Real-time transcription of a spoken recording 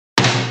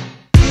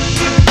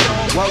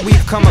What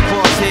we've come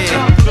across here,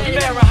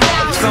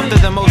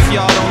 something that most of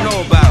y'all don't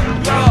know about.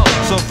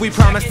 So if we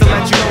promise to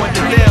let you know what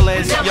the deal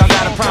is, y'all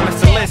gotta promise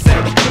to listen.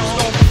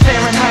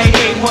 Fahrenheit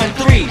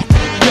 813.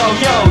 Yo,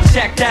 yo,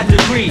 check that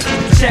degree.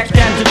 Check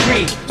that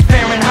degree.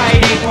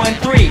 Fahrenheit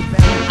 813.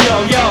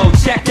 Yo, yo,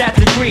 check that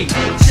degree.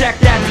 Check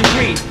that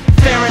degree.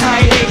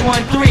 Fahrenheit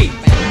 813.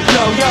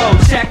 Yo, yo,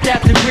 check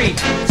that degree.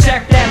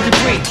 Check that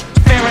degree.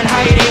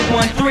 Fahrenheit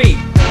 813.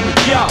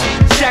 Yo,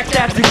 check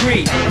that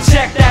degree.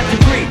 Check that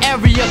degree.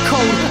 Area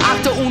code,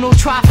 Octa Uno,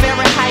 try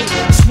Fahrenheit.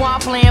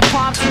 Swampland,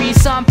 palm trees,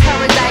 sun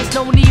paradise.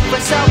 No need for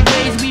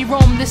subways, we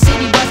roam the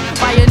city bus.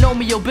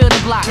 Binomial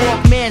building block,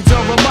 Walkmans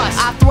are a must.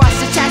 I thrust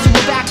attached to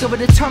the back of a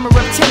determined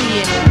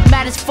reptilian.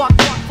 Mad as fuck,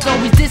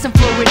 always dissing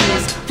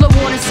Floridians. Flow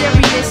on and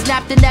serious,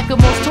 snap the neck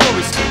of most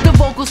tourists. The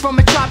vocals from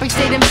a tropic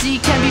state MC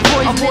can be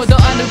poisonous. Aboard the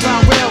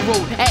Underground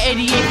Railroad at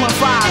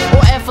 88.5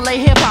 or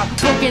FLA hip hop,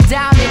 broken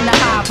down in the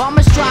hive.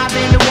 I'ma strive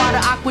in the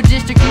water, Aqua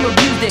District, you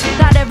abused it.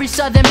 Not every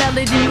southern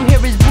melody you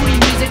hear is booty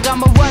music.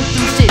 I'ma run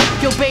through shit.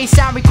 Yo, bass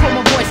sound, record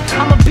my voice.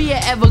 I'ma be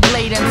an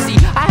Everglade MC.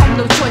 I have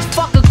no choice.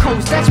 Fuck a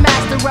coast.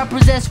 DutchMassive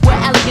represents with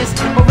elegance.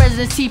 Or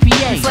residence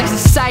TPA. It's like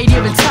Society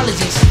of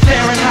Intelligence.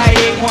 Fahrenheit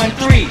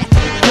 813.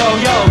 Yo,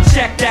 yo,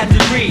 check that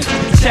degree.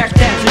 Check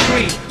that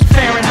degree.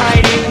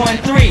 Fahrenheit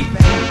 813.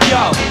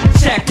 Yo,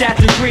 check that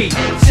degree.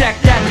 Check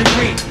that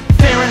degree.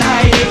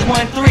 Fahrenheit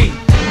 813.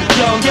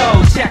 Yo, yo,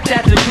 check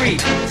that degree.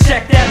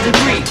 Check that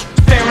degree.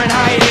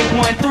 Fahrenheit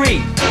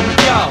 813.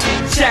 Yo,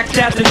 check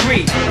that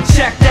degree.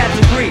 Check that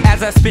degree.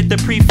 As I spit the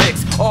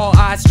prefix, all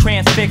eyes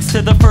transfixed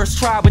to the first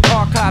try with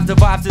archives of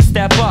vibes to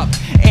step up.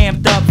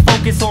 Amped up,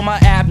 focus on my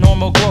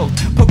abnormal growth.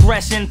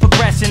 Progression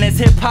as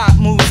hip-hop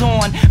moves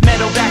on.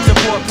 Metal back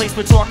support, place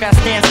with talk, I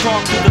stand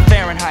strong through the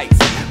Fahrenheits.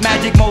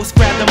 Magic most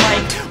grab the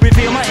mic,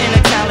 reveal my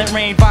inner talent,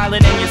 rain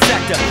violent in your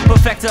sector.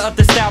 Perfecter of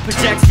the style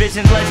projects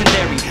visions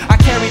legendary. I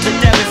carry the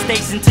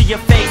devastation to your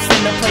face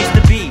in the place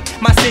to be.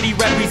 My city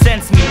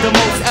represents me, the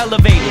most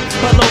elevated,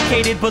 but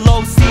located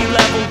below sea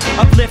level.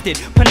 Uplifted,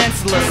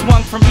 peninsula,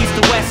 swung from east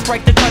to west,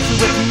 strike the country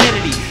with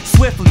humidity.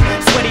 Swiftly,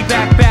 sweaty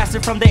back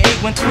bastard from the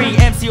 813,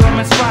 MC or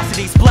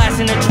monstrosities,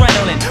 blasting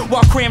adrenaline,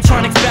 while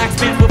Cramtronics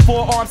backspins with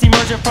four arms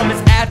emerging from his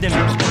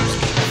abdomen.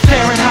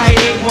 Fahrenheit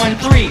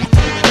 813.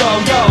 Yo,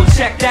 yo,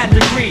 check that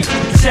degree.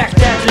 Check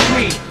that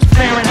degree.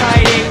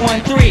 Fahrenheit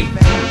 813.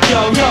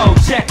 Yo, yo,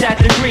 check that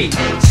degree.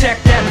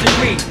 Check that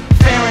degree.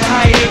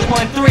 Fahrenheit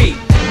 813.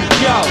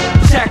 Yo,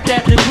 check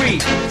that degree.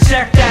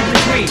 Check that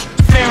degree.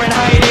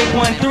 Fahrenheit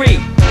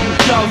 813.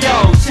 Yo,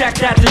 yo, check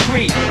that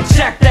degree.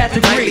 Check that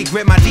degree. Lightly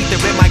grip my teeth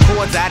and rip my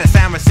chords out of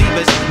sound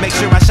receivers. Make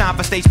sure I shine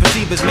for stage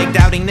perceivers. Make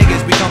doubting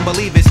niggas become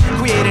believers.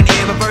 Create an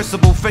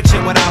irreversible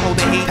friction without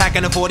holding heat.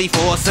 Packing a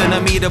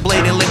 44cm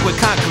blade in liquid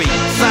concrete.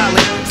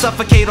 Solid,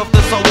 suffocate off the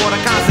saltwater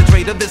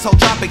concentrate of this whole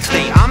tropic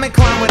state. I'm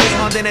inclined with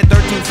 813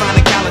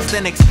 sonic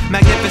calisthenics.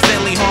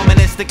 Magnificently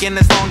harmonistic in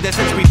this long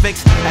distance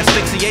prefix.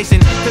 Asphyxiation.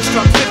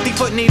 Construct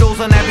 50-foot needles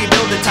on every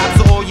building top.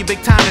 So all you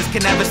big timers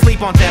can never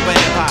sleep on Tampa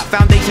hip hop.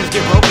 Foundations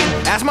get broken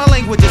as my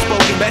language is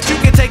spoken. Bet you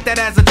can take that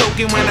as a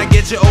token when I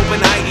get you open,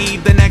 i.e.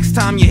 the next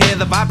time you hear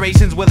the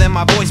vibrations within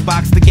my voice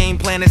box. The game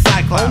plan is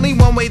Cyclops. Only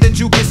one way that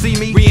you can see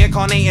me.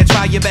 Reincarnate and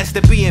try your best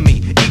to be in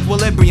me.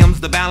 Equilibrium's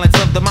the balance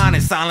of the mind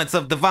and silence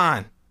of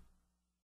divine.